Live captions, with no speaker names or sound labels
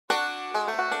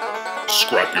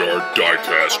Scrapyard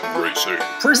Diecast Racing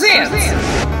presents.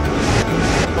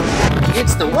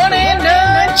 It's the one and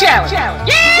done challenge.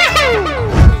 Yahoo!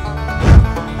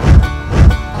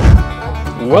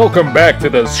 Welcome back to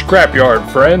the Scrapyard,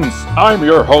 friends. I'm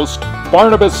your host,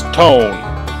 Barnabas Tone,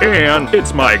 and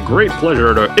it's my great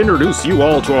pleasure to introduce you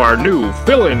all to our new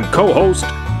fill-in co-host,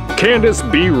 Candace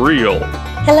Be Real.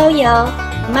 Hello, y'all.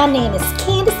 My name is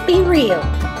Candace Be Real,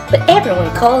 but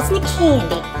everyone calls me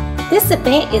Candy. This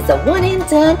event is a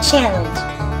one-and-done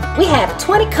challenge. We have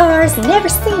 20 cars never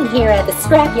seen here at the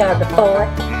Scrapyard before.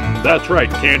 That's right,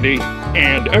 Candy.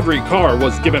 And every car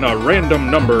was given a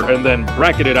random number and then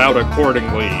bracketed out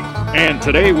accordingly. And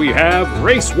today we have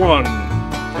Race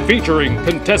 1, featuring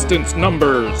contestants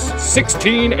numbers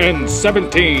 16 and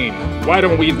 17. Why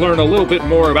don't we learn a little bit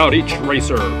more about each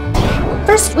racer?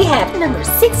 First, we have number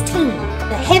 16,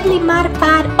 the heavily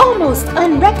modified, almost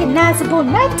unrecognizable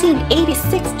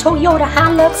 1986 Toyota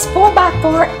Hilux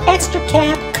 4x4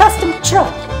 Xtracab custom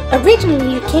truck.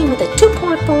 Originally, it came with a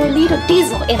 2.4-liter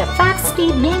diesel and a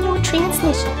 5-speed manual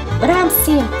transmission, but I'm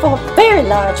seeing 4 very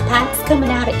large pipes coming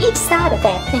out of each side of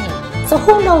that thing, so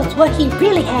who knows what he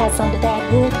really has under that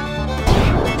hood.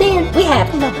 Then we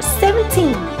have number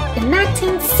 17, the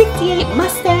 1968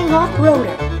 Mustang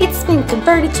Off-RAODER. It's been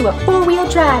converted to a 4-wheel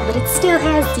drive, but it still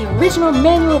has the original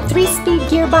manual 3-speed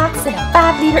gearbox and a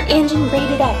 5-liter engine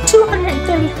rated at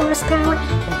 230 horsepower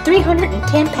and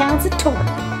 310 pounds of torque.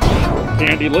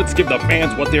 Candy, let's give the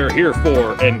fans what they're here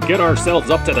for and get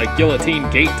ourselves up to the guillotine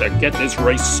gate to get this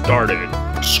race started.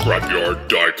 Scrapyard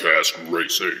Diecast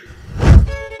Racing.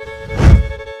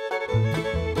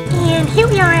 And here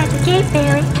we are at the gate,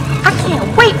 Barry. I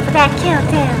can't wait for that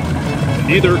countdown.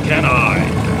 Neither can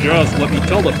I. Just let me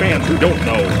tell the fans who don't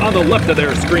know. On the left of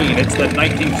their screen, it's the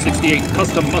 1968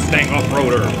 Custom Mustang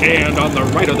Off-RAODER. And on the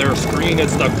right of their screen,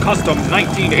 it's the Custom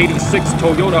 1986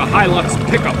 Toyota Hilux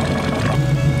Pickup.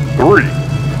 3,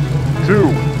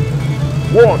 2,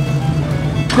 1,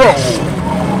 go!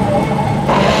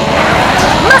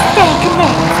 Mustang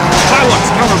connects. Hilux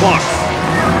counterblocks.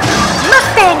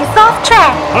 Mustang is off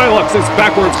track. Hilux is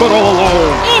backwards but all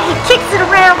alone. And he kicks it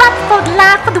around right before the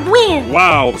line for the win.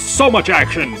 Wow, so much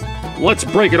action. Let's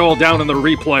break it all down in the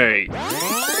replay.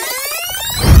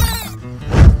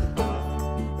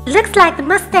 Looks like the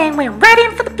Mustang went right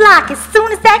in for the block as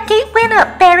soon as that gate went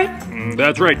up, Barry.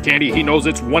 That's right, Candy. He knows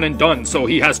it's one and done, so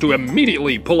he has to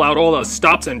immediately pull out all the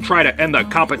stops and try to end the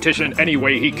competition any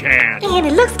way he can. And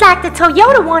it looks like the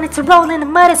Toyota wanted to roll in the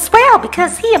mud as well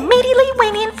because he immediately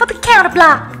went in for the counter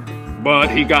block. But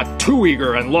he got too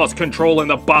eager and lost control in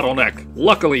the bottleneck.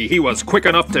 Luckily, he was quick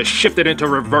enough to shift it into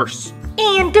reverse.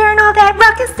 And during all that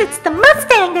ruckus, it's the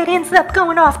Mustang that ends up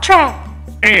going off track.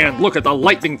 And look at the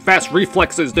lightning-fast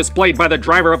reflexes displayed by the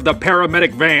driver of the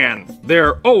paramedic van.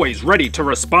 They're always ready to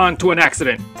respond to an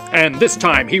accident. And this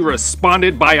time he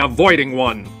responded by avoiding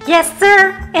one. Yes,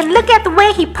 sir. And look at the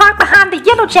way he parked behind the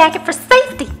yellow jacket for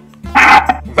safety.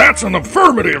 That's an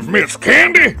affirmative, Miss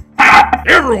Candy.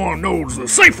 Everyone knows the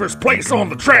safest place on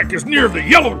the track is near the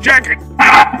yellow jacket.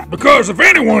 Because if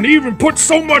anyone even puts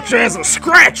so much as a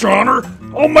scratch on her,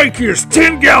 I'll make his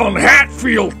 10-gallon hat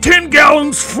feel 10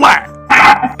 gallons flat.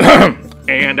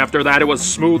 And after that, it was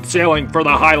smooth sailing for the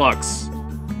Hilux.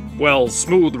 Well,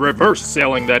 smooth reverse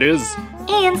sailing, that is.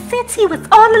 And since he was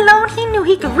all alone, he knew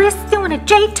he could risk doing a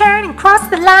J-turn and cross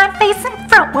the line facing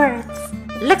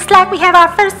frontwards. Looks like we have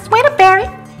our first winner, Barry.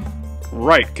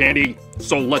 Right, Candy.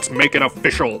 So let's make it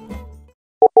official.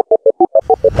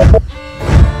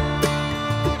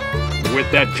 With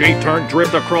that J-turn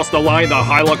drift across the line, the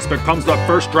Hilux becomes the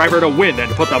first driver to win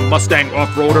and put the Mustang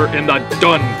Off-RAODER in the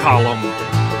done column.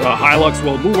 The Hilux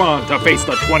will move on to face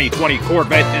the 2020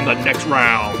 Corvette in the next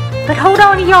round. But hold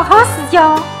on to your horses,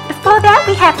 y'all. Before that,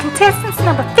 we have contestants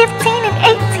number 15 and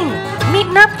 18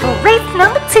 meeting up for race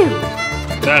number 2.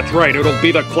 That's right, it'll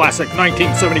be the classic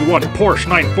 1971 Porsche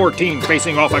 914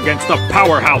 facing off against the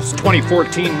powerhouse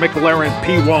 2014 McLaren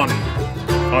P1.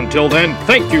 Until then,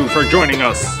 thank you for joining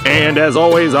us. And as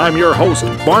always, I'm your host,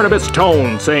 Barnabas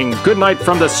Tone, saying goodnight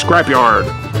from the Scrapyard.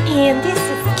 And this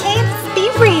is Candace Be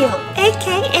Real,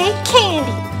 a.k.a.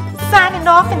 Candy, signing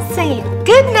off and saying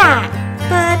good night.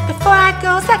 But before I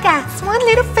go, I got one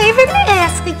little favor to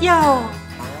ask of y'all.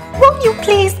 Won't you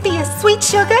please be a sweet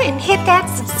sugar and hit that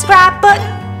subscribe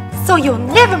button so you'll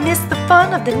never miss the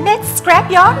fun of the next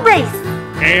Scrapyard race?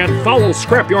 And follow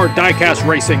Scrapyard Diecast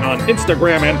Racing on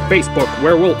Instagram and Facebook,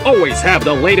 where we'll always have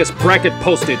the latest bracket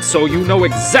posted so you know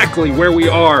exactly where we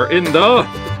are in the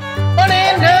One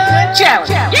and done challenge.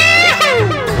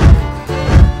 Yahoo!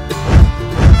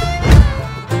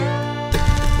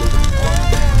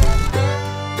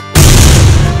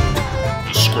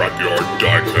 Scrapyard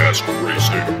Diecast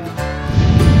Racing.